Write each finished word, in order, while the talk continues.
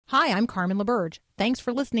Hi, I'm Carmen LaBerge. Thanks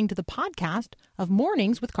for listening to the podcast of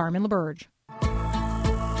Mornings with Carmen LaBerge.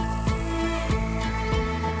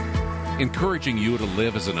 Encouraging you to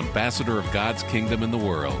live as an ambassador of God's kingdom in the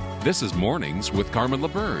world. This is Mornings with Carmen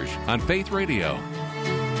LaBerge on Faith Radio. If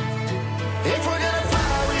we're gonna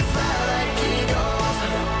fly, we fly like eagles.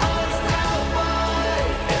 Arms held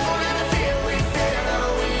wide. If we're gonna fear, we fear no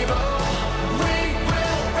evil. We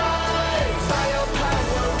will rise. By your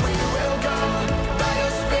power, we will go. By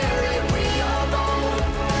your spirit, we are bold.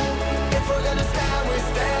 If we're gonna stand, we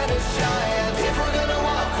stand as giants. If we're gonna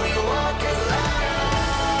walk, we walk as lions.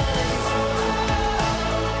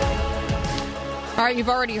 All right, you've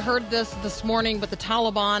already heard this morning, but the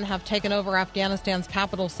Taliban have taken over Afghanistan's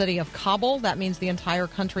capital city of Kabul. That means the entire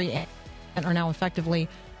country are now effectively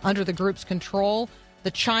under the group's control.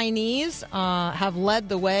 The Chinese have led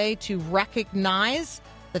the way to recognize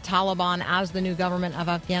the Taliban as the new government of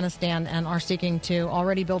Afghanistan and are seeking to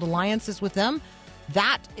already build alliances with them.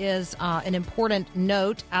 That is an important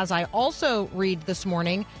note, as I also read this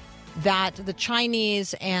morning that the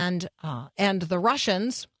Chinese and the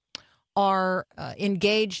Russians are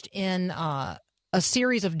engaged in a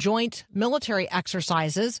series of joint military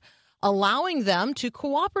exercises, allowing them to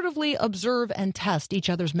cooperatively observe and test each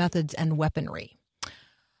other's methods and weaponry.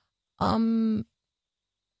 I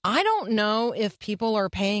don't know if people are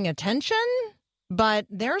paying attention, but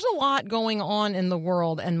there's a lot going on in the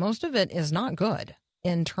world, and most of it is not good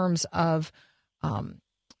in terms of the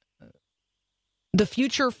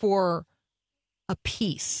future for a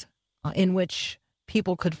peace in which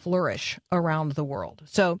people could flourish around the world.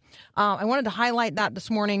 So I wanted to highlight that this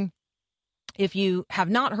morning. If you have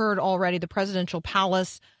not heard already, the presidential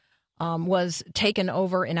palace was taken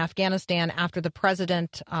over in Afghanistan after the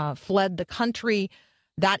president fled the country.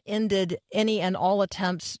 That ended any and all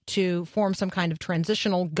attempts to form some kind of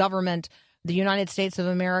transitional government. The United States of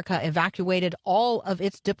America evacuated all of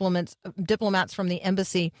its diplomats from the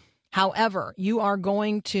embassy. However, you are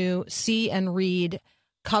going to see and read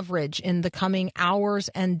coverage in the coming hours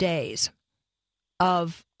and days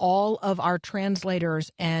of all of our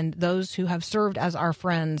translators and those who have served as our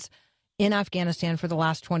friends in Afghanistan for the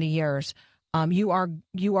last 20 years. You are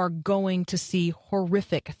going to see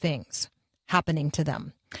horrific things happening to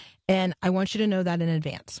them. And I want you to know that in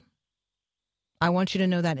advance.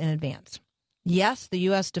 Yes, the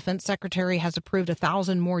U.S. Defense Secretary has approved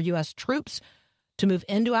 1,000 more U.S. troops to move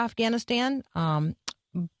into Afghanistan,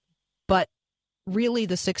 but really,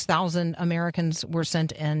 the 6,000 Americans were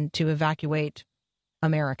sent in to evacuate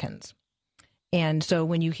Americans. And so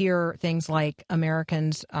when you hear things like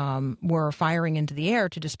Americans were firing into the air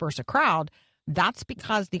to disperse a crowd, that's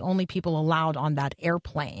because the only people allowed on that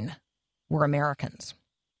airplane were Americans.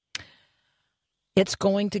 It's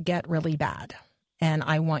going to get really bad, and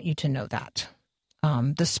I want you to know that.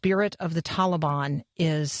 The spirit of the Taliban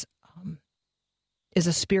is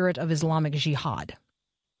a spirit of Islamic jihad.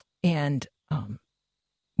 And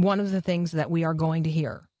one of the things that we are going to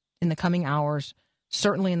hear in the coming hours,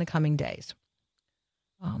 certainly in the coming days,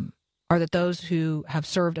 are that those who have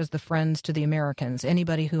served as the friends to the Americans,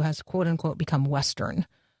 anybody who has, quote unquote, become Western,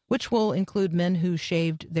 which will include men who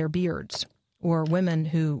shaved their beards or women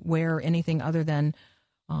who wear anything other than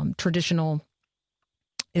traditional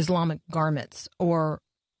Islamic garments, or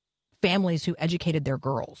families who educated their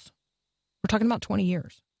girls. We're talking about 20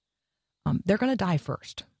 years. They're going to die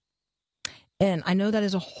first. And I know that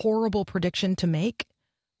is a horrible prediction to make,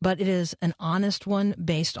 but it is an honest one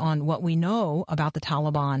based on what we know about the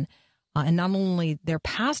Taliban, and not only their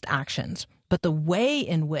past actions, but the way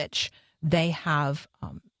in which they have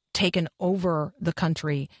taken over the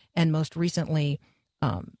country, and most recently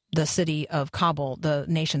the city of Kabul, the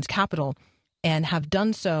nation's capital, and have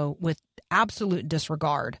done so with absolute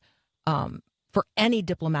disregard for any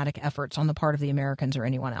diplomatic efforts on the part of the Americans or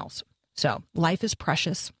anyone else. So life is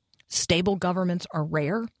precious. Stable governments are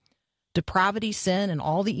rare. Depravity, sin, and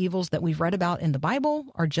all the evils that we've read about in the Bible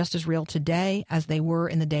are just as real today as they were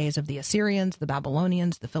in the days of the Assyrians, the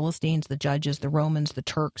Babylonians, the Philistines, the Judges, the Romans, the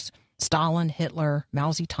Turks, Stalin, Hitler,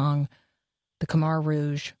 Mao Zedong, the Khmer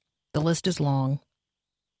Rouge. The list is long,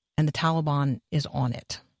 and the Taliban is on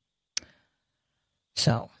it.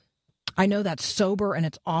 So I know that's sober and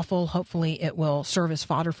it's awful. Hopefully it will serve as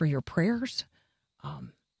fodder for your prayers.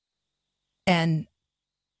 And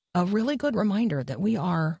a really good reminder that we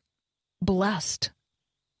are blessed,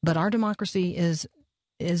 but our democracy is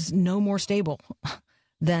no more stable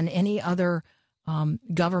than any other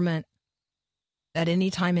government at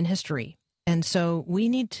any time in history. And so we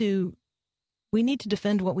need to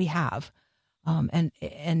defend what we have. And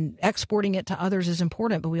exporting it to others is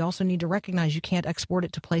important, but we also need to recognize you can't export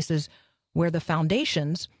it to places where the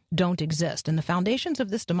foundations don't exist. And the foundations of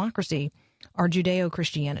this democracy are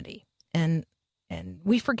Judeo-Christianity. And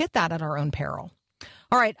we forget that at our own peril.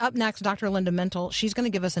 All right, up next, Dr. Linda Mental. She's going to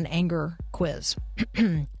give us an anger quiz.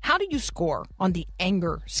 How do you score on the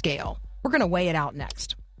anger scale? We're going to weigh it out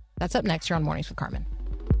next. That's up next here on Mornings with Carmen.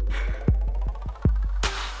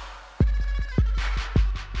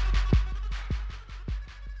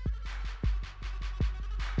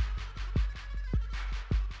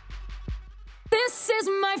 This is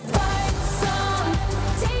my fight song.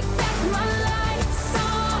 Take back my life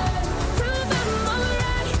song. Prove I'm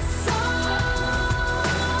alright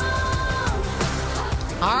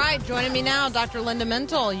song. All right, joining me now, Dr. Linda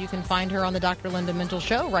Mental. You can find her on the Dr. Linda Mental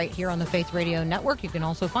Show right here on the Faith Radio Network. You can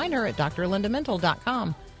also find her at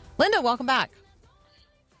drlindamental.com. Linda, welcome back.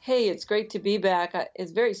 Hey, it's great to be back. It's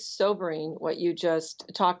very sobering what you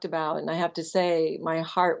just talked about. And I have to say, my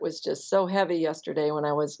heart was just so heavy yesterday when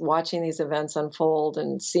I was watching these events unfold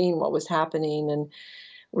and seeing what was happening, and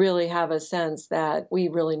really have a sense that we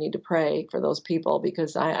really need to pray for those people,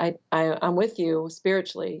 because I'm with you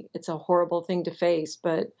spiritually. It's a horrible thing to face,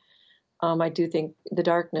 but I do think the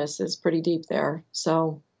darkness is pretty deep there.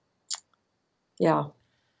 So, yeah.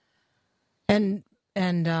 And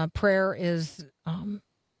prayer is...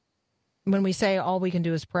 when we say all we can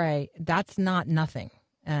do is pray, that's not nothing.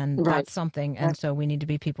 And Right. that's something. And so we need to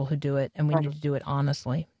be people who do it, and we Right. need to do it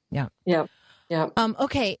honestly. Yeah. Yeah. Yeah.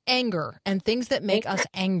 Okay. Anger and things that make us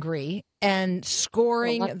angry and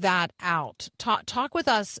scoring that out. Talk with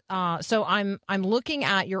us. So I'm looking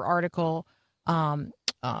at your article on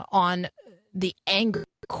the anger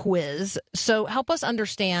quiz. So help us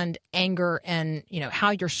understand anger and,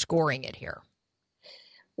 how you're scoring it here.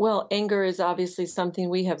 Well, anger is obviously something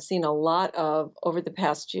we have seen a lot of over the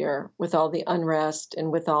past year with all the unrest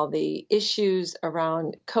and with all the issues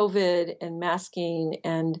around COVID and masking.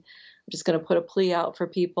 And I'm just going to put a plea out for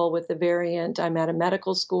people with the variant. I'm at a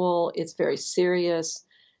medical school. It's very serious.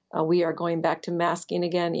 We are going back to masking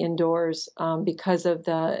again indoors because of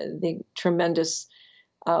the tremendous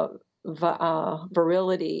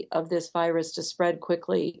virility of this virus to spread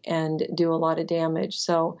quickly and do a lot of damage.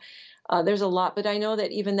 So there's a lot, but I know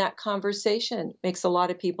that even that conversation makes a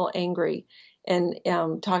lot of people angry. And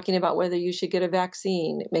talking about whether you should get a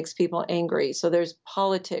vaccine makes people angry. So there's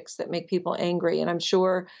politics that make people angry. And I'm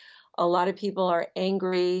sure a lot of people are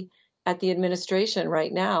angry at the administration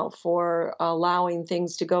right now for allowing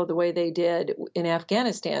things to go the way they did in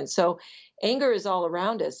Afghanistan. So anger is all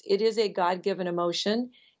around us. It is a God-given emotion.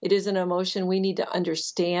 It is an emotion we need to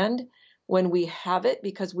understand when we have it,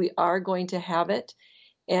 because we are going to have it.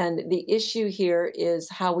 And the issue here is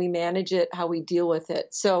how we manage it, how we deal with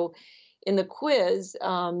it. So in the quiz,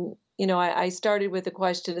 I started with the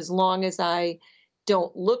question, as long as I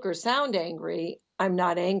don't look or sound angry, I'm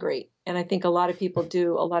not angry. And I think a lot of people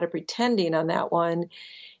do a lot of pretending on that one.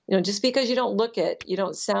 Just because you don't look it, you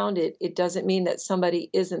don't sound it, it doesn't mean that somebody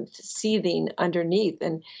isn't seething underneath.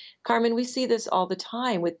 And Carmen, we see this all the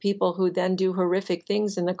time with people who then do horrific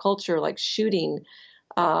things in the culture, like shooting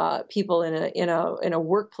people in a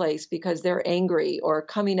workplace because they're angry, or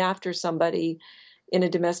coming after somebody in a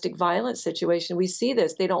domestic violence situation. We see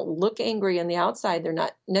this. They don't look angry on the outside. They're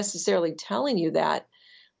not necessarily telling you that,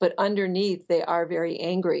 but underneath they are very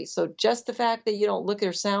angry. So just the fact that you don't look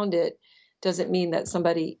or sound it doesn't mean that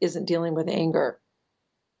somebody isn't dealing with anger.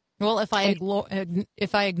 Well, if I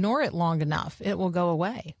ignore it long enough, it will go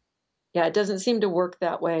away. Yeah, it doesn't seem to work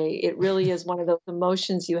that way. It really is one of those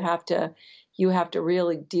emotions you have to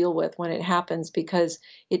really deal with when it happens, because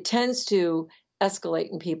it tends to escalate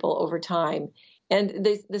in people over time. And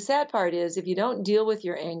the sad part is, if you don't deal with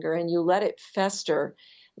your anger and you let it fester,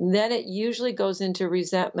 then it usually goes into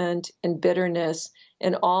resentment and bitterness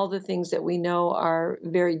and all the things that we know are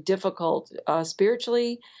very difficult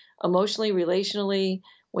spiritually, emotionally, relationally.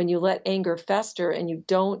 When you let anger fester and you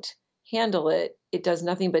don't handle it, it does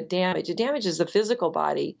nothing but damage. It damages the physical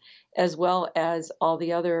body as well as all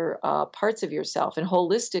the other parts of yourself. And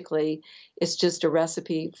holistically, it's just a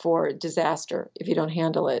recipe for disaster if you don't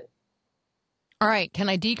handle it. All right. Can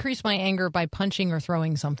I decrease my anger by punching or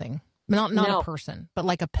throwing something? Not No. a person, but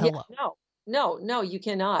like a pillow. Yeah, no, you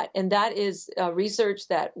cannot. And that is research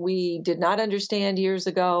that we did not understand years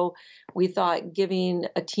ago. We thought giving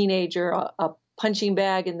a teenager a punching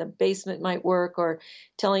bag in the basement might work, or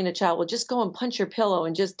telling a child, well, just go and punch your pillow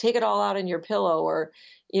and just take it all out on your pillow, or,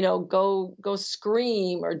 go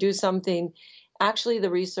scream or do something. Actually, the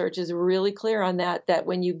research is really clear on that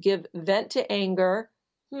when you give vent to anger,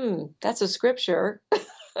 that's a scripture.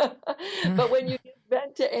 But when you give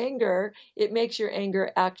vent to anger, it makes your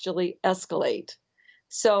anger actually escalate.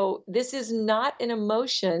 So this is not an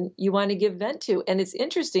emotion you want to give vent to. And it's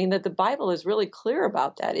interesting that the Bible is really clear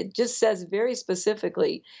about that. It just says very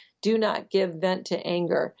specifically, do not give vent to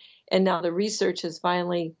anger. And now the research has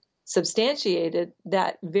finally substantiated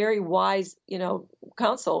that very wise,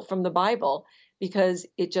 counsel from the Bible, because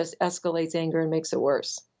it just escalates anger and makes it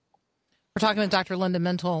worse. We're talking with Dr. Linda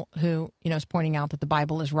Mental, who, is pointing out that the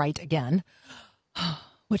Bible is right again,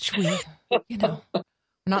 which we, we're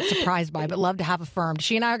not surprised by, but love to have affirmed.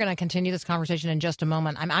 She and I are going to continue this conversation in just a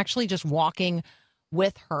moment. I'm actually just walking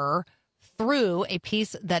with her through a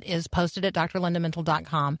piece that is posted at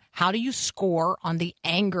drlindamental.com. How do you score on the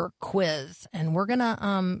anger quiz? And we're going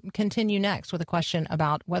to continue next with a question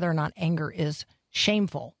about whether or not anger is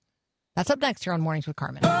shameful. That's up next here on Mornings with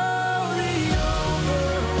Carmen.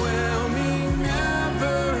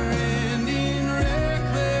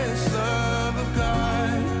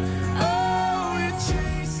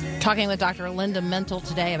 Talking with Dr. Linda Mental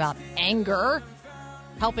today about anger,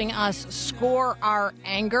 helping us score our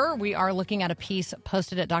anger. We are looking at a piece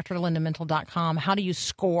posted at drlindamental.com. How do you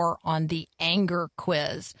score on the anger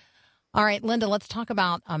quiz? All right, Linda, let's talk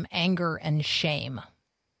about anger and shame.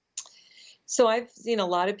 So I've seen a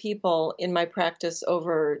lot of people in my practice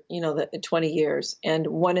over, the 20 years. And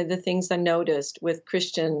one of the things I noticed with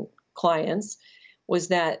Christian clients was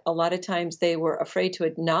that a lot of times they were afraid to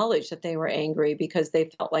acknowledge that they were angry because they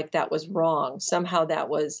felt like that was wrong. Somehow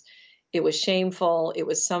it was shameful. It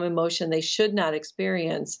was some emotion they should not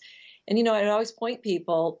experience. And, I'd always point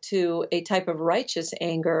people to a type of righteous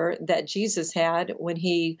anger that Jesus had when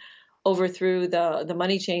he overthrew the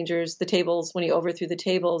money changers, when he overthrew the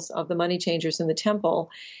tables of the money changers in the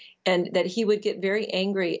temple, and that he would get very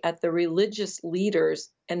angry at the religious leaders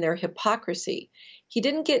and their hypocrisy. He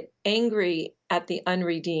didn't get angry at the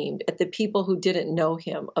unredeemed, at the people who didn't know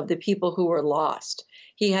him, of the people who were lost.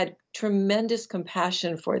 He had tremendous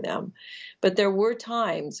compassion for them. But there were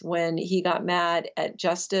times when he got mad at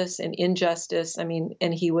justice and injustice.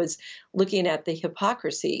 And he was looking at the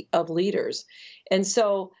hypocrisy of leaders. And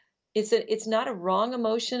so it's not a wrong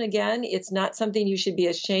emotion. Again, it's not something you should be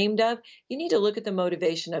ashamed of. You need to look at the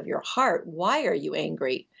motivation of your heart. Why are you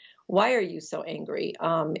angry? Why are you so angry?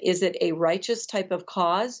 Is it a righteous type of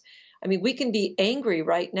cause? We can be angry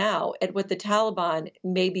right now at what the Taliban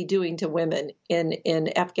may be doing to women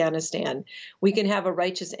in Afghanistan. We can have a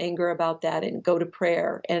righteous anger about that and go to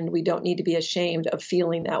prayer, and we don't need to be ashamed of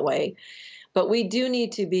feeling that way. But we do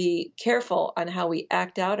need to be careful on how we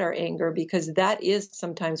act out our anger, because that is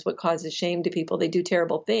sometimes what causes shame to people. They do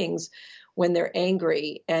terrible things when they're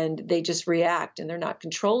angry and they just react and they're not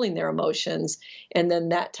controlling their emotions. And then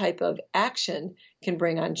that type of action can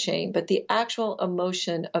bring on shame. But the actual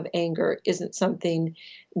emotion of anger isn't something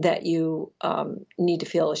that you need to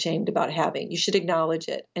feel ashamed about having. You should acknowledge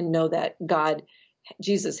it and know that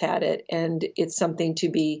Jesus had it, and it's something to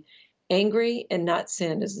be angry and not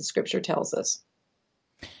sin, as the scripture tells us.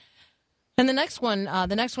 And the next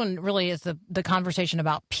one really is the conversation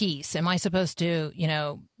about peace. Am I supposed to,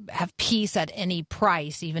 have peace at any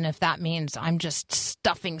price, even if that means I'm just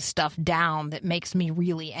stuffing stuff down that makes me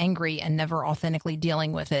really angry and never authentically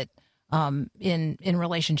dealing with it in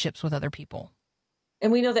relationships with other people?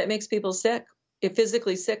 And we know that makes people sick,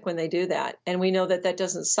 physically sick when they do that. And we know that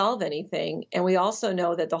doesn't solve anything. And we also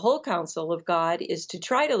know that the whole counsel of God is to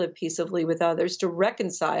try to live peaceably with others, to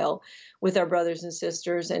reconcile with our brothers and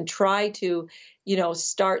sisters, and try to,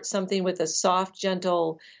 start something with a soft,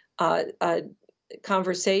 gentle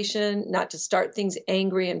conversation, not to start things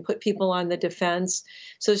angry and put people on the defense.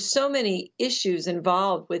 So many issues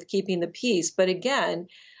involved with keeping the peace. But again,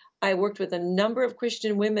 I worked with a number of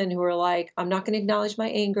Christian women who were like, I'm not going to acknowledge my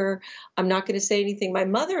anger. I'm not going to say anything. My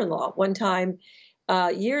mother-in-law, one time,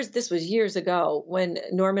 this was years ago, when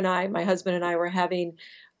Norm and I, my husband and I, were having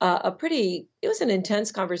it was an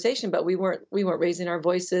intense conversation, but we weren't raising our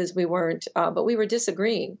voices. But we were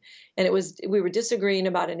disagreeing. And we were disagreeing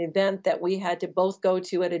about an event that we had to both go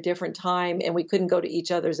to at a different time, and we couldn't go to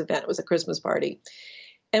each other's event. It was a Christmas party.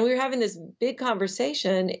 And we were having this big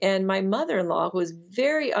conversation, and my mother-in-law, who was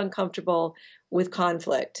very uncomfortable with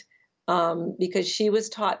conflict, because she was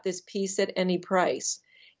taught this peace at any price.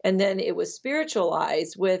 And then it was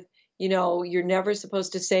spiritualized with, you're never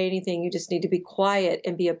supposed to say anything. You just need to be quiet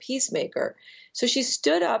and be a peacemaker. So she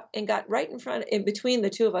stood up and got right in between the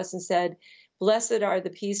two of us and said, "Blessed are the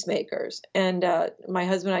peacemakers." And my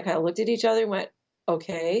husband and I kind of looked at each other and went,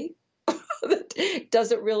 okay, that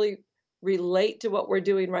doesn't really relate to what we're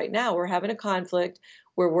doing right now. We're having a conflict.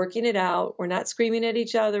 We're working it out. We're not screaming at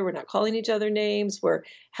each other. We're not calling each other names. We're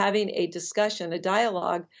having a discussion, a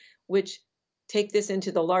dialogue, which take this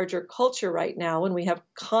into the larger culture right now when we have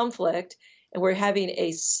conflict and we're having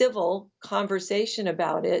a civil conversation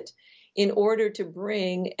about it in order to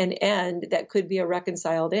bring an end that could be a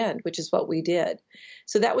reconciled end, which is what we did.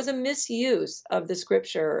 So that was a misuse of the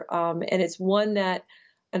scripture. And it's one that,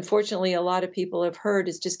 unfortunately, a lot of people have heard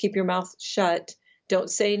is just keep your mouth shut. Don't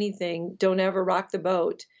say anything. Don't ever rock the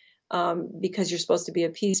boat because you're supposed to be a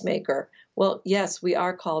peacemaker. Well, yes, we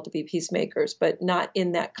are called to be peacemakers, but not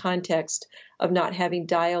in that context of not having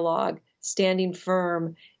dialogue, standing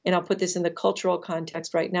firm. And I'll put this in the cultural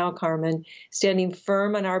context right now, Carmen, standing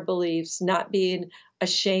firm on our beliefs, not being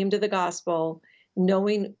ashamed of the gospel,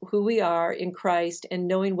 knowing who we are in Christ and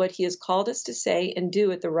knowing what he has called us to say and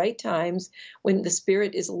do at the right times when the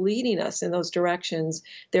Spirit is leading us in those directions.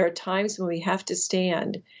 There are times when we have to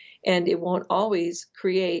stand, and it won't always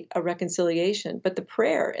create a reconciliation. But the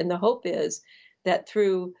prayer and the hope is that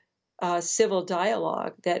through civil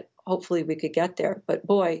dialogue that hopefully we could get there. But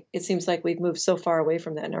boy, it seems like we've moved so far away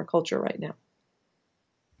from that in our culture right now.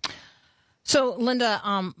 So,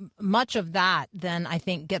 Linda, much of that then I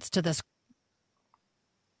think gets to this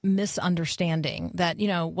misunderstanding that,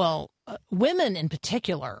 women in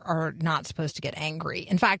particular are not supposed to get angry.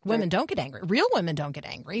 In fact, women don't get angry. Real women don't get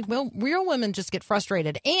angry. Well, real women just get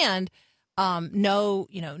frustrated and know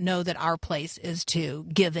that our place is to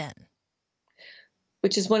give in.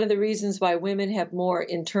 Which is one of the reasons why women have more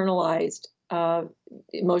internalized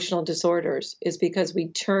emotional disorders, is because we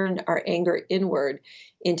turn our anger inward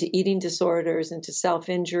into eating disorders, into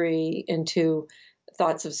self-injury, into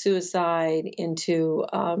thoughts of suicide, into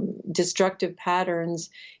destructive patterns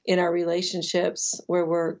in our relationships where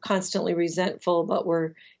we're constantly resentful, but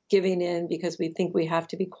we're giving in because we think we have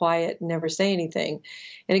to be quiet and never say anything.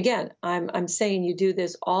 And again, I'm saying you do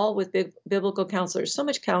this all with biblical counselors, so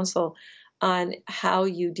much counsel on how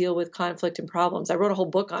you deal with conflict and problems. I wrote a whole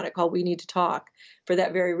book on it called We Need to Talk for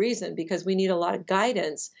that very reason, because we need a lot of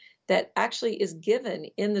guidance that actually is given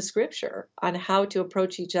in the scripture on how to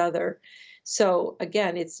approach each other. So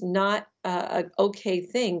again, it's not an okay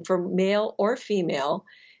thing for male or female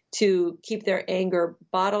to keep their anger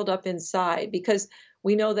bottled up inside, because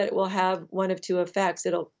we know that it will have one of two effects.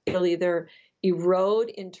 It'll either erode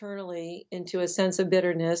internally into a sense of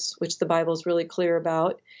bitterness, which the Bible is really clear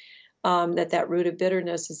about, that root of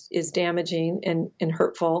bitterness is damaging and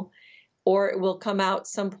hurtful, or it will come out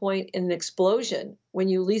some point in an explosion when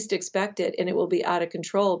you least expect it, and it will be out of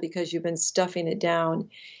control because you've been stuffing it down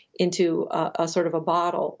into a sort of a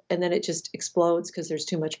bottle, and then it just explodes because there's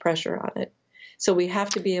too much pressure on it. So we have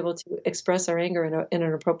to be able to express our anger in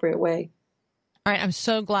an appropriate way. All right. I'm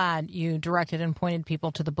so glad you directed and pointed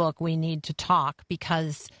people to the book We Need to Talk,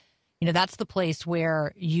 because that's the place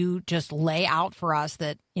where you just lay out for us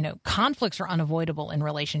that, conflicts are unavoidable in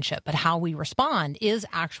relationship, but how we respond is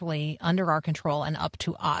actually under our control and up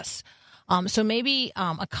to us. So maybe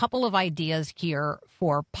a couple of ideas here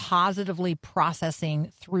for positively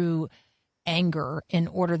processing through anger in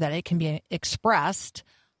order that it can be expressed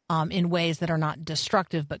in ways that are not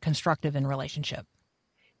destructive but constructive in relationship.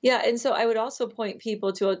 Yeah, and so I would also point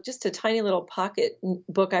people to just a tiny little pocket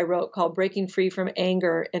book I wrote called Breaking Free from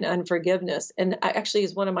Anger and Unforgiveness. And I actually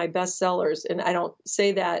is one of my best sellers. And I don't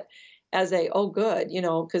say that as good,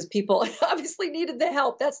 because people obviously needed the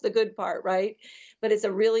help. That's the good part, right? But it's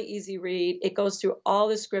a really easy read. It goes through all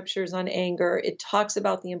the scriptures on anger. It talks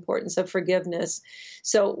about the importance of forgiveness.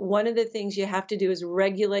 So one of the things you have to do is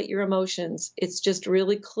regulate your emotions. It's just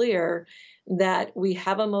really clear that we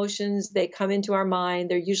have emotions, they come into our mind.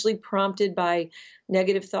 They're usually prompted by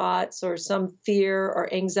negative thoughts or some fear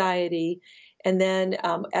or anxiety. And then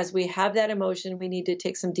as we have that emotion, we need to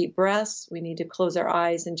take some deep breaths. We need to close our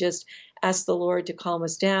eyes and just ask the Lord to calm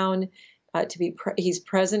us down, He's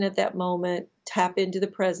present at that moment. Tap into the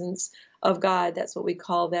presence of God. That's what we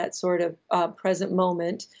call that sort of present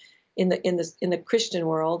moment in the Christian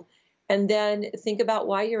world. And then think about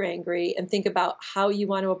why you're angry and think about how you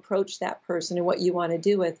want to approach that person and what you want to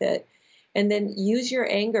do with it. And then use your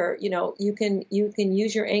anger. You can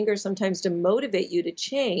use your anger sometimes to motivate you to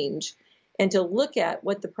change and to look at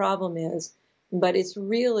what the problem is. But it's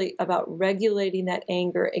really about regulating that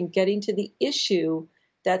anger and getting to the issue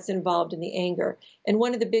that's involved in the anger. And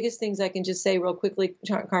one of the biggest things I can just say real quickly,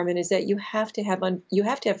 Carmen, is that you have to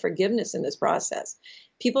have forgiveness in this process.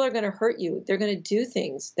 People are going to hurt you. They're going to do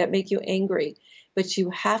things that make you angry, but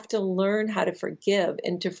you have to learn how to forgive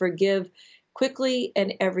and to forgive quickly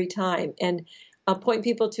and every time. And I'll point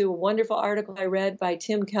people to a wonderful article I read by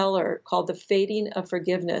Tim Keller called The Fading of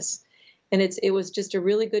Forgiveness. And it was just a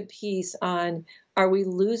really good piece on, are we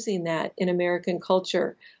losing that in American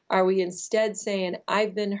culture? Are we instead saying,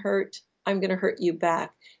 I've been hurt, I'm going to hurt you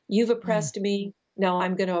back. You've oppressed me, now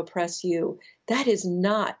I'm going to oppress you. That is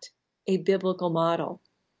not a biblical model.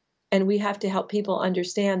 And we have to help people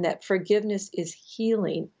understand that forgiveness is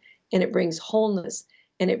healing, and it brings wholeness,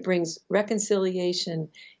 and it brings reconciliation,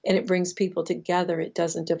 and it brings people together. It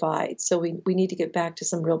doesn't divide. So we need to get back to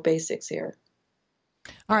some real basics here.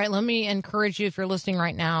 All right, let me encourage you, if you're listening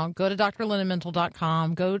right now, go to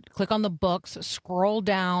drlindamintle.com, go click on the books, scroll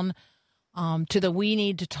down to the We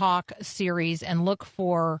Need to Talk series, and look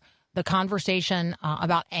for the conversation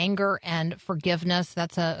about anger and forgiveness.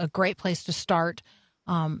 That's a great place to start.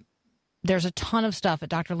 There's a ton of stuff at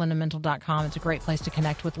drlindamintle.com. It's a great place to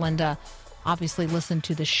connect with Linda. Obviously, listen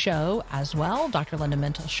to the show as well, Dr. Linda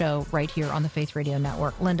Mintle Show, right here on the Faith Radio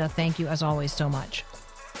Network. Linda, thank you, as always, so much.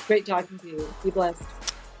 Great talking to you. Be blessed.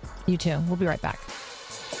 You too. We'll be right back.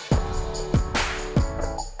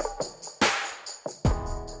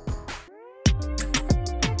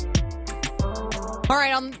 All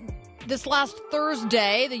right, on this last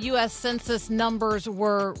Thursday, the U.S. Census numbers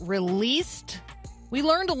were released. We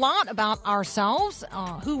learned a lot about ourselves,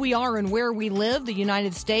 who we are and where we live. The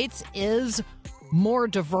United States is more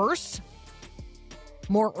diverse,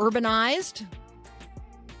 more urbanized,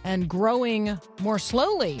 and growing more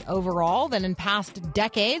slowly overall than in past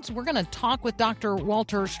decades. We're going to talk with Dr.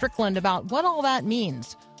 Walter Strickland about what all that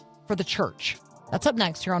means for the church. That's up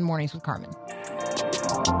next here on Mornings with Carmen.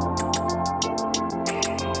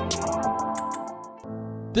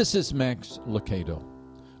 This is Max Lucado.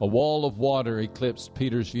 A wall of water eclipsed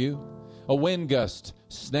Peter's view. A wind gust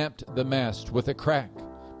snapped the mast with a crack.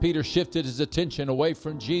 Peter shifted his attention away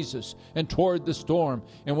from Jesus and toward the storm,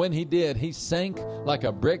 and when he did, he sank like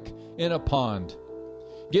a brick in a pond.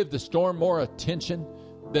 Give the storm more attention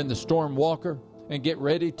than the storm walker, and get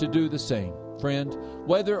ready to do the same. Friend,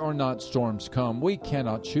 whether or not storms come, we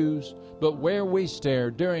cannot choose, but where we stare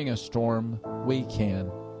during a storm, we can.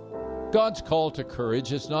 God's call to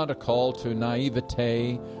courage is not a call to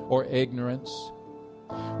naivete or ignorance.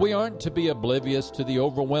 We aren't to be oblivious to the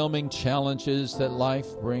overwhelming challenges that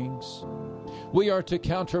life brings. We are to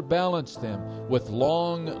counterbalance them with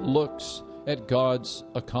long looks at God's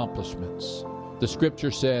accomplishments. The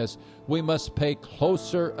scripture says we must pay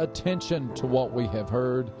closer attention to what we have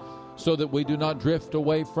heard so that we do not drift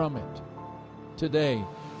away from it. Today,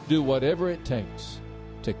 do whatever it takes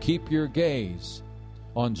to keep your gaze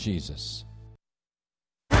on Jesus.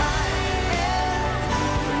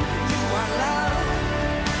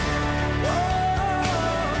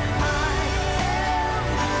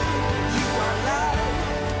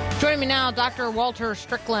 Joining me now, Dr. Walter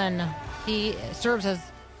Strickland. He serves as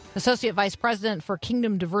Associate Vice President for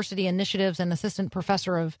Kingdom Diversity Initiatives and Assistant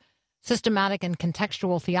Professor of Systematic and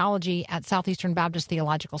Contextual Theology at Southeastern Baptist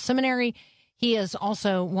Theological Seminary. He is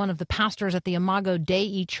also one of the pastors at the Imago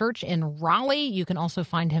Dei Church in Raleigh. You can also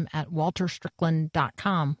find him at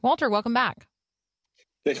walterstrickland.com. Walter, welcome back.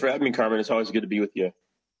 Thanks for having me, Carmen. It's always good to be with you.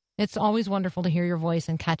 It's always wonderful to hear your voice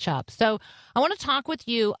and catch up. So I want to talk with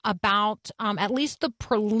you about at least the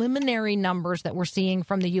preliminary numbers that we're seeing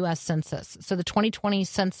from the U.S. Census. So the 2020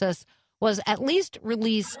 census was at least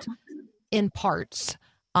released in parts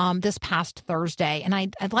this past Thursday. And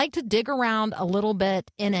I'd like to dig around a little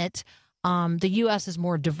bit in it. The U.S. is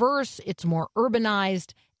more diverse, it's more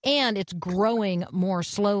urbanized, and it's growing more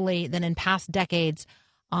slowly than in past decades.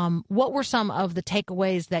 What were some of the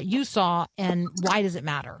takeaways that you saw, and why does it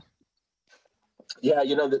matter? Yeah,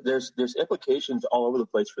 there's implications all over the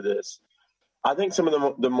place for this. I think some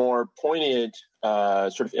of the more pointed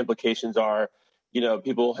sort of implications are,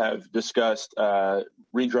 people have discussed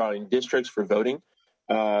redrawing districts for voting.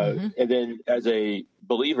 And then as a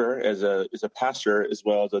believer, as a pastor, as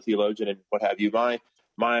well as a theologian and what have you,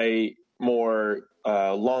 my more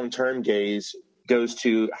long-term gaze goes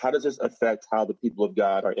to how does this affect how the people of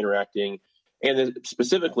God are interacting, and then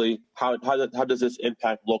specifically how does this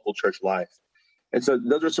impact local church life? And so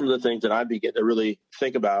those are some of the things that I begin to really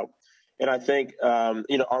think about. And I think, are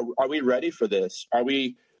we ready for this?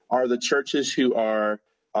 Are the churches who are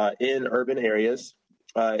in urban areas?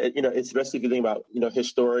 Especially if you think about,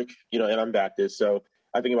 historic, and I'm Baptist. So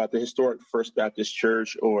I think about the historic First Baptist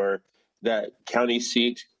Church or that county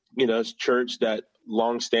seat, church, that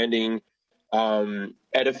longstanding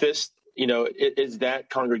edifice. Is that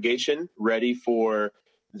congregation ready for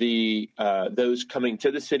those coming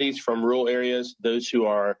to the cities from rural areas, those who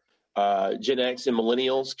are Gen X and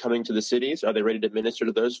millennials coming to the cities? Are they ready to minister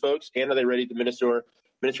to those folks? And are they ready to minister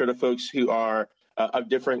to folks who are of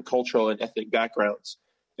different cultural and ethnic backgrounds?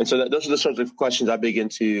 And so those are the sorts of questions I begin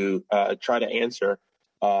to try to answer,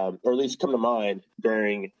 or at least come to mind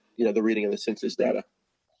during, the reading of the census data.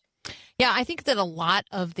 Yeah, I think that a lot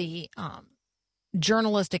of the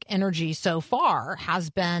journalistic energy so far has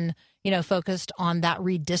been, focused on that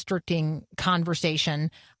redistricting conversation.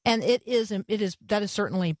 And that is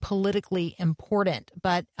certainly politically important.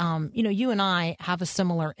 But, you and I have a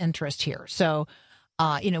similar interest here. So,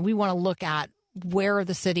 we want to look at where are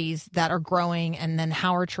the cities that are growing, and then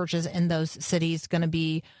how are churches in those cities going to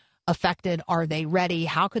be affected? Are they ready?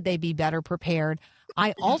 How could they be better prepared?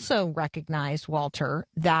 I also recognize, Walter,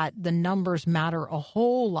 that the numbers matter a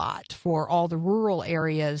whole lot for all the rural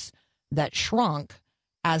areas that shrunk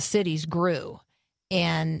as cities grew.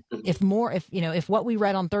 And if what we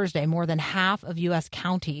read on Thursday, more than half of U.S.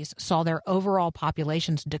 counties saw their overall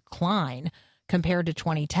populations decline compared to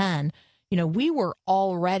 2010, we were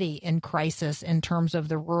already in crisis in terms of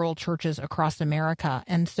the rural churches across America.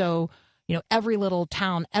 And so, every little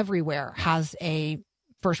town everywhere has a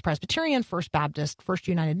First Presbyterian, First Baptist, First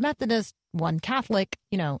United Methodist, one Catholic,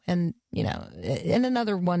 and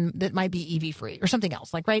another one that might be EV free or something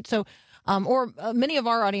else, right? So, many of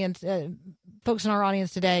our audience, folks in our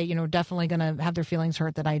audience today, definitely going to have their feelings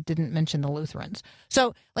hurt that I didn't mention the Lutherans.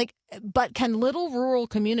 So, but can little rural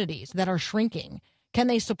communities that are shrinking, can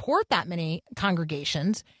they support that many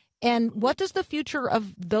congregations? And what does the future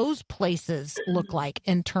of those places look like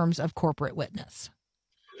in terms of corporate witness?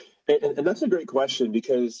 And that's a great question,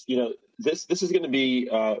 because, this is going to be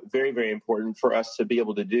very, very important for us to be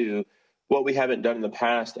able to do what we haven't done in the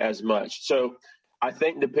past as much. So I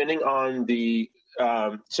think depending on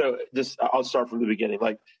I'll start from the beginning.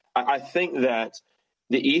 I think that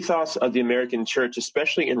the ethos of the American church,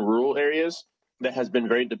 especially in rural areas, that has been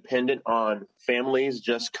very dependent on families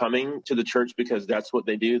just coming to the church because that's what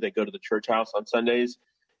they do. They go to the church house on Sundays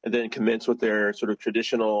and then commence with their sort of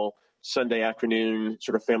traditional Sunday afternoon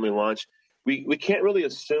sort of family lunch. We can't really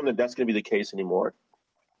assume that that's going to be the case anymore.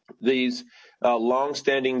 These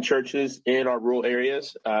long-standing churches in our rural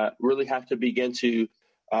areas really have to begin to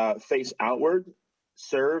face outward,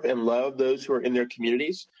 serve and love those who are in their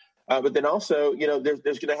communities. But then also,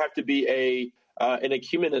 there's going to have to be an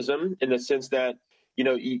ecumenism in the sense that,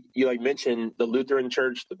 you mentioned the Lutheran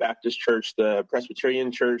church, the Baptist church, the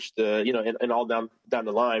Presbyterian church, and all down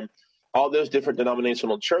the line, all those different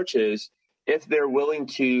denominational churches, if they're willing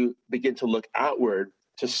to begin to look outward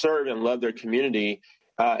to serve and love their community,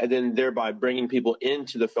 and then thereby bringing people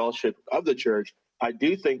into the fellowship of the church, I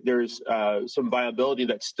do think there's some viability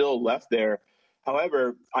that's still left there.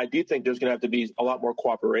 However, I do think there's going to have to be a lot more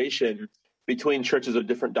cooperation between churches of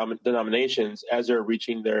different denominations as they're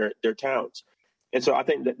reaching their towns. And so I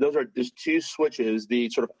think that there's two switches, the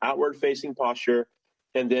sort of outward-facing posture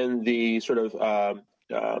and then the sort of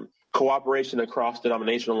cooperation across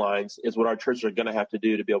denominational lines is what our churches are going to have to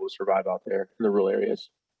do to be able to survive out there in the rural areas.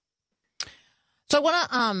 So I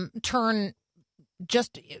want to turn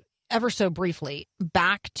just ever so briefly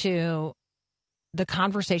back to the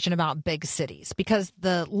conversation about big cities, because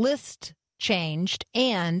the list changed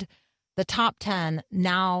and the top 10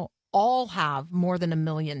 now all have more than 1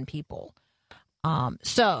 million people.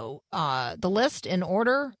 So the list in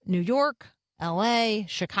order: New York, L.A.,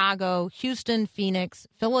 Chicago, Houston, Phoenix,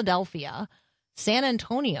 Philadelphia, San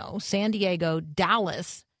Antonio, San Diego,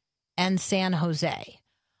 Dallas, and San Jose.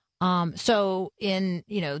 So in,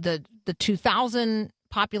 the 2000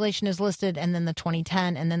 population is listed, and then the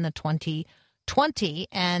 2010, and then the 2020.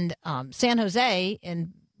 And San Jose,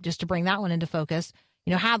 and just to bring that one into focus,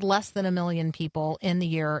 had less than 1 million people in the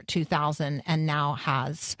year 2000 and now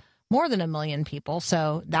has more than 1 million people.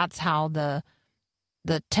 So that's how the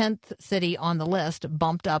 10th city on the list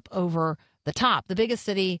bumped up over the top. The biggest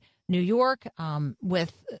city, New York,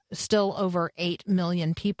 with still over 8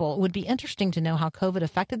 million people. It would be interesting to know how COVID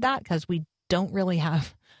affected that, because we don't really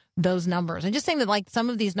have those numbers. And just saying that some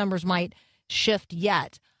of these numbers might shift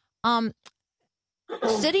yet.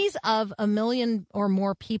 Cities of 1 million or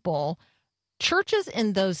more people, churches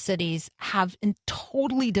in those cities have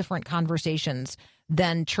totally different conversations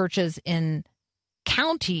than churches in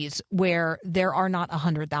counties where there are not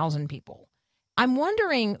 100,000 people. I'm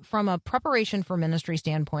wondering, from a preparation for ministry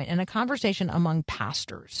standpoint and a conversation among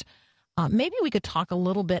pastors, maybe we could talk a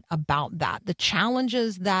little bit about that, the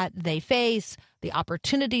challenges that they face, the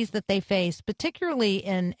opportunities that they face, particularly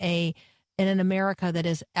in an America that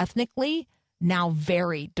is ethnically now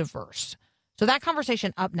very diverse. So that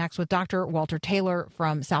conversation up next with Dr. Walter Taylor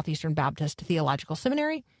from Southeastern Baptist Theological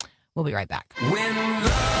Seminary. We'll be right back. When love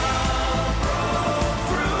broke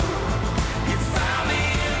through, you found me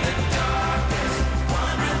in the darkness,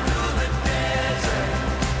 wandering through the desert.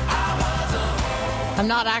 I was alone. I'm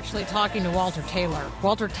not actually talking to Walter Taylor.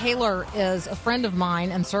 Walter Taylor is a friend of mine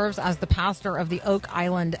and serves as the pastor of the Oak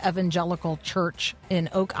Island Evangelical Church in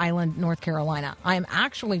Oak Island, North Carolina. I am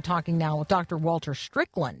actually talking now with Dr. Walter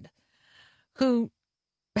Strickland, who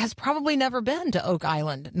has probably never been to Oak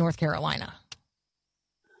Island, North Carolina.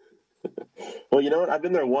 Well, you know what? I've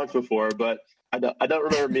been there once before, but I don't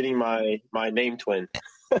remember meeting my name twin.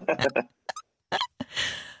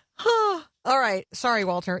 All right. Sorry,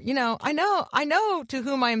 Walter. You know, I know to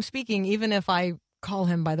whom I am speaking, even if I call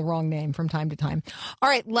him by the wrong name from time to time. All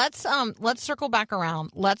right, let's circle back around.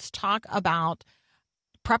 Let's talk about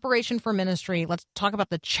preparation for ministry. Let's talk about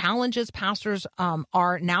the challenges pastors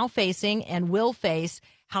are now facing and will face.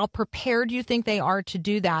 How prepared you think they are to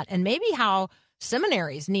do that, and maybe how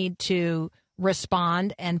seminaries need to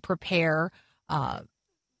respond and prepare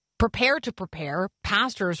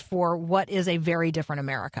pastors for what is a very different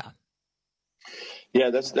America.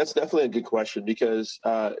 Yeah, that's definitely a good question, because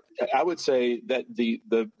I would say that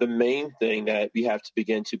the main thing that we have to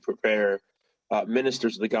begin to prepare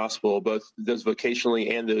ministers of the gospel, both those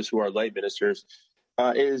vocationally and those who are lay ministers,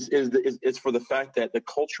 is for the fact that the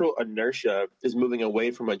cultural inertia is moving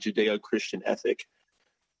away from a Judeo-Christian ethic.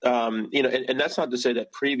 And that's not to say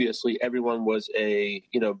that previously everyone was a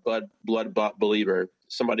blood-bought believer,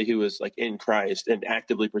 somebody who was like in Christ and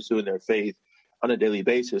actively pursuing their faith on a daily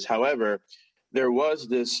basis. However, there was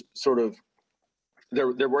this sort of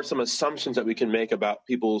there were some assumptions that we can make about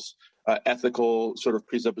people's ethical sort of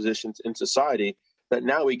presuppositions in society that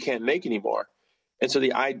now we can't make anymore. And so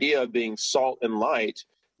the idea of being salt and light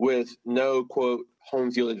with no, quote, home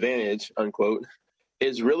field advantage, unquote,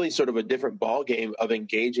 is really sort of a different ballgame of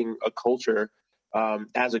engaging a culture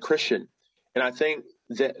as a Christian. And I think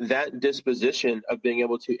that disposition of being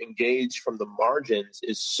able to engage from the margins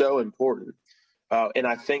is so important. And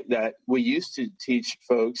I think that we used to teach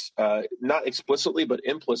folks, not explicitly, but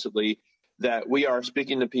implicitly, that we are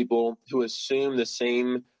speaking to people who assume the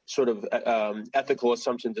same sort of ethical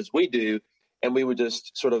assumptions as we do. And we would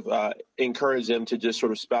just sort of encourage them to just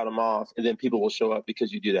sort of spout them off. And then people will show up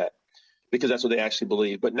because you do that, because that's what they actually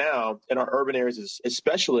believe. But now in our urban areas,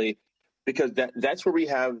 especially, because that's where we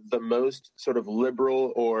have the most sort of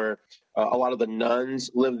liberal, or a lot of the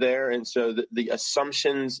nuns live there. And so the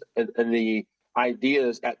assumptions and the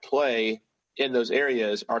ideas at play in those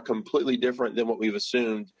areas are completely different than what we've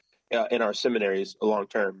assumed in our seminaries long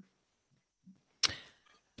term.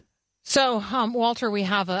 So, Walter, we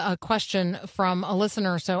have a question from a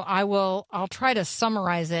listener. So I'll try to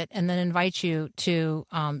summarize it and then invite you to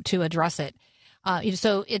address it.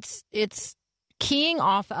 So it's keying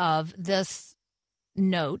off of this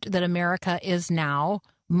note that America is now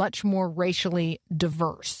much more racially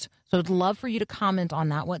diverse. So I'd love for you to comment on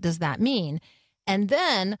that. What does that mean? And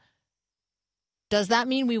then, does that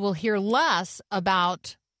mean we will hear less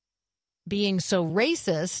about being so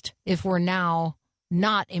racist if we're now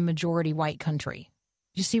not a majority white country?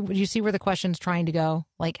 Do you see where the question's trying to go?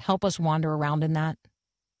 Like, help us wander around in that.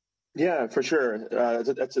 Yeah, for sure.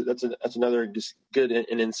 That's another just good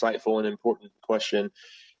and insightful and important question.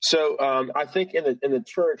 So I think in the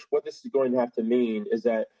church, what this is going to have to mean is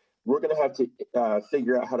that we're going to have to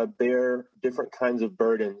figure out how to bear different kinds of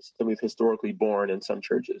burdens than we've historically borne in some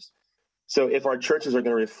churches. So if our churches are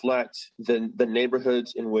going to reflect the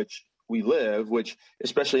neighborhoods in which we live, which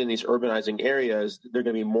especially in these urbanizing areas, they're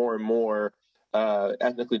going to be more and more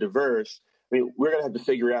ethnically diverse. I mean, we're going to have to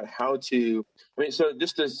figure out how to. I mean, so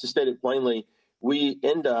just to state it plainly, we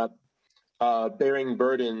end up bearing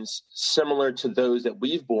burdens similar to those that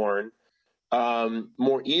we've borne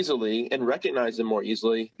more easily and recognize them more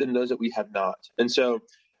easily than those that we have not. And so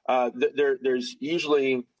there's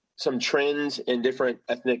usually some trends in different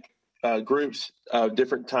ethnic groups,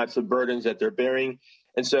 different types of burdens that they're bearing.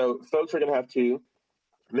 And so folks are going to have to,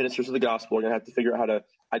 ministers of the gospel, are going to have to figure out how to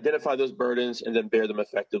identify those burdens and then bear them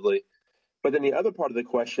effectively. But then the other part of the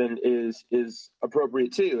question is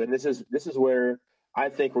appropriate too. And this is where I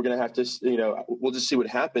think we're going to have to, we'll just see what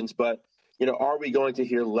happens. But, are we going to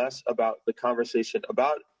hear less about the conversation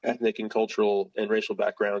about ethnic and cultural and racial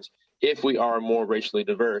backgrounds if we are more racially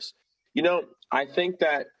diverse? I think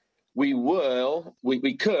that we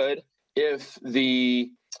could if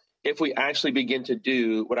we actually begin to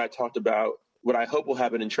do what I talked about, what I hope will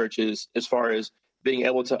happen in churches as far as being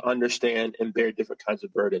able to understand and bear different kinds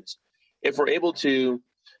of burdens. If we're able to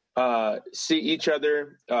see each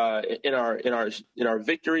other in our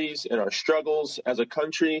victories, in our struggles as a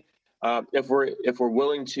country, if we're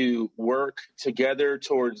willing to work together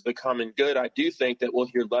towards the common good, I do think that we'll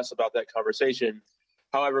hear less about that conversation.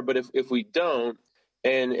 However, but if we don't,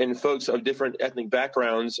 and folks of different ethnic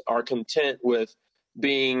backgrounds are content with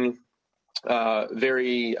being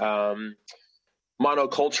very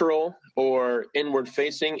monocultural or inward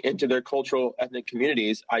facing into their cultural ethnic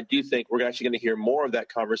communities, I do think we're actually going to hear more of that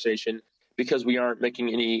conversation because we aren't making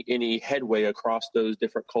any headway across those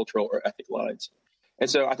different cultural or ethnic lines. And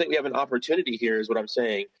so I think we have an opportunity here, is what I'm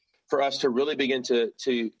saying, for us to really begin to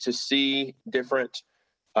see different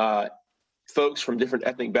folks from different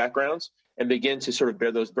ethnic backgrounds and begin to sort of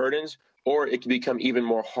bear those burdens, or it can become even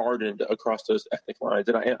more hardened across those ethnic lines.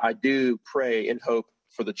 And I do pray and hope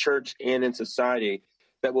for the church and in society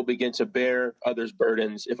that we'll begin to bear others'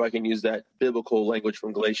 burdens, if I can use that biblical language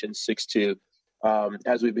from Galatians 6:2,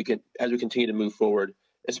 as we continue to move forward,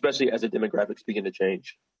 especially as the demographics begin to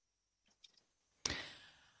change.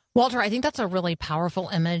 Walter, I think that's a really powerful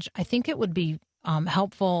image. I think it would be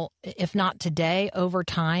helpful, if not today, over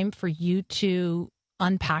time, for you to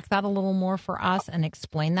unpack that a little more for us and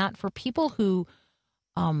explain that for people who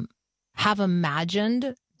have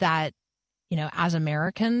imagined that, as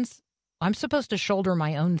Americans, I'm supposed to shoulder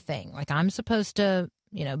my own thing. Like, I'm supposed to,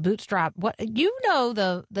 bootstrap what,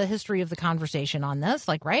 the history of the conversation on this,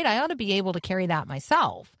 like, right? I ought to be able to carry that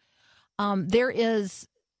myself. There is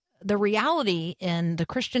the reality in the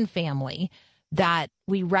Christian family that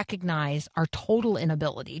we recognize our total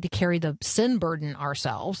inability to carry the sin burden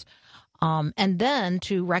ourselves, and then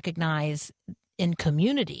to recognize in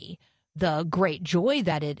community the great joy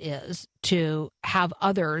that it is to have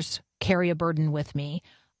others carry a burden with me,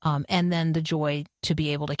 and then the joy to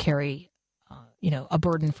be able to carry, a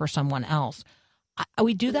burden for someone else.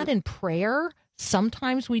 We do that in prayer.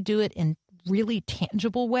 Sometimes we do it in really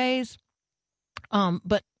tangible ways,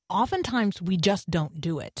 but oftentimes we just don't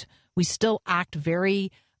do it. We still act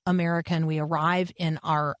very American. We arrive in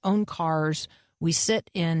our own cars. We sit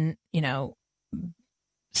in,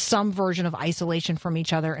 some version of isolation from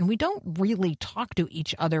each other, and we don't really talk to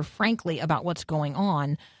each other, frankly, about what's going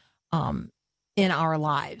on in our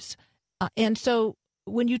lives. And so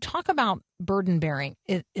when you talk about burden bearing,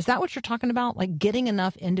 is that what you're talking about? Like getting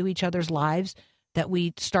enough into each other's lives that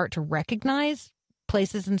we start to recognize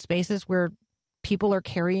places and spaces where people are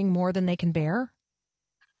carrying more than they can bear?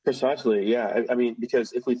 Precisely, yeah. I mean,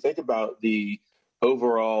 because if we think about the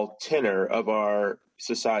overall tenor of our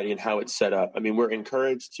society and how it's set up, I mean, we're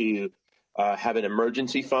encouraged to have an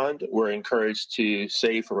emergency fund. We're encouraged to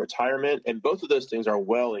save for retirement, and both of those things are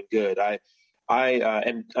well and good.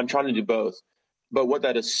 I'm trying to do both, but what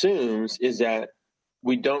that assumes is that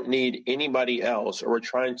we don't need anybody else, or we're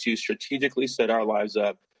trying to strategically set our lives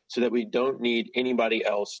up so that we don't need anybody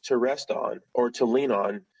else to rest on or to lean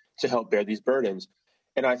on to help bear these burdens.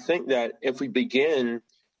 And I think that if we begin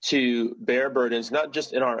to bear burdens, not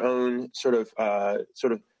just in our own sort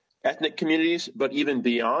of ethnic communities, but even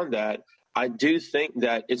beyond that, I do think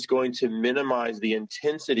that it's going to minimize the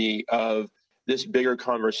intensity of this bigger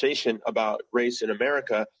conversation about race in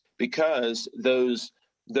America, because those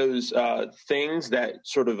things that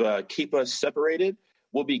sort of keep us separated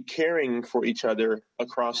will be caring for each other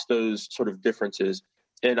across those sort of differences.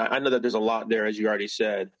 And I know that there's a lot there, as you already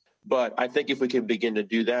said, but I think if we can begin to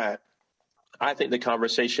do that, I think the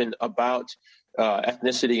conversation about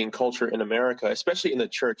ethnicity and culture in America, especially in the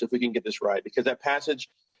church, if we can get this right, because that passage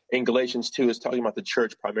in Galatians 2 is talking about the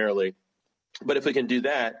church primarily. But if we can do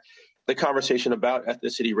that, the conversation about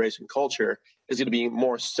ethnicity, race, and culture is going to be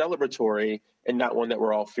more celebratory and not one that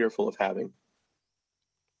we're all fearful of having.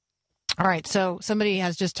 All right. So somebody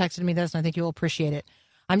has just texted me this, and I think you'll appreciate it.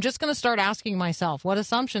 I'm just going to start asking myself, what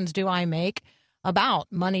assumptions do I make about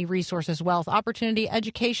money, resources, wealth, opportunity,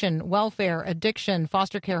 education, welfare, addiction,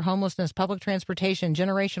 foster care, homelessness, public transportation,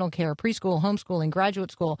 generational care, preschool, homeschooling,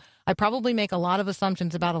 graduate school? I probably make a lot of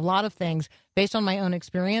assumptions about a lot of things based on my own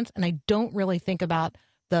experience, and I don't really think about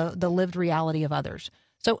the lived reality of others.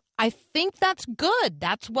 So I think that's good.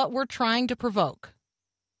 That's what we're trying to provoke.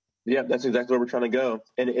 Yeah, that's exactly where we're trying to go.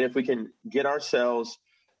 And if we can get ourselves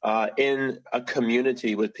in a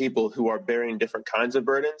community with people who are bearing different kinds of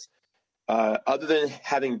burdens, other than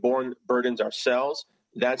having borne burdens ourselves,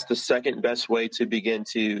 that's the second best way to begin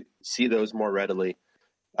to see those more readily.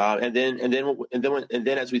 And then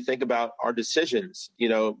as we think about our decisions,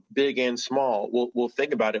 big and small, we'll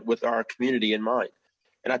think about it with our community in mind.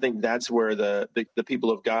 And I think that's where the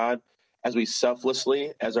people of God, as we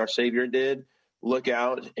selflessly, as our Savior did, look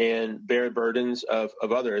out and bear burdens of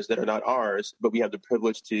others that are not ours, but we have the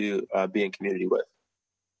privilege to be in community with.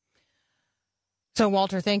 So,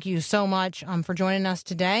 Walter, thank you so much for joining us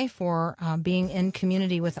today, for being in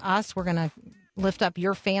community with us. We're going to lift up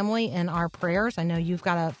your family in our prayers. I know you've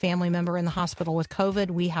got a family member in the hospital with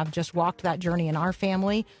COVID. We have just walked that journey in our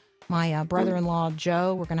family. My brother-in-law,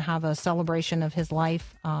 Joe, we're going to have a celebration of his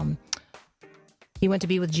life He went to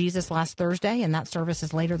be with Jesus last Thursday, and that service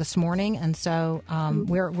is later this morning. And so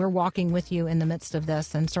we're walking with you in the midst of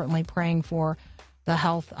this, and certainly praying for the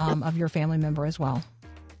health of your family member as well.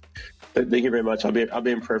 Thank you very much. I'll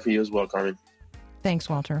be in prayer for you as well, Carmen. Thanks,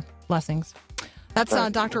 Walter. Blessings. That's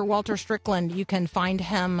Dr. Walter Strickland. You can find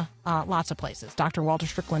him lots of places.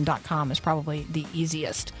 drwalterstrickland.com is probably the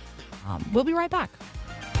easiest. We'll be right back.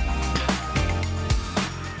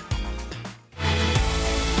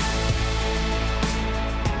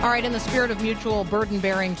 All right, in the spirit of mutual burden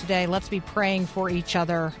bearing today, let's be praying for each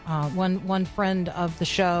other. One friend of the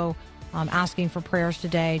show asking for prayers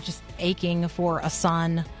today, just aching for a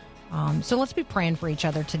son. So let's be praying for each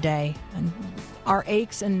other today. And our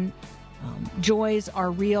aches and joys are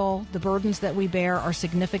real. The burdens that we bear are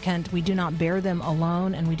significant. We do not bear them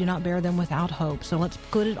alone, and we do not bear them without hope. So let's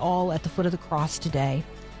put it all at the foot of the cross today.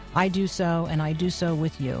 I do so, and I do so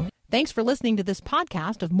with you. Thanks for listening to this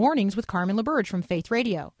podcast of Mornings with Carmen LaBerge from Faith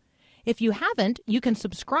Radio. If you haven't, you can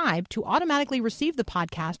subscribe to automatically receive the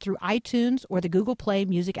podcast through iTunes or the Google Play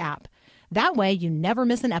Music app. That way you never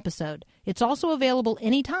miss an episode. It's also available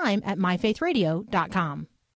anytime at myfaithradio.com.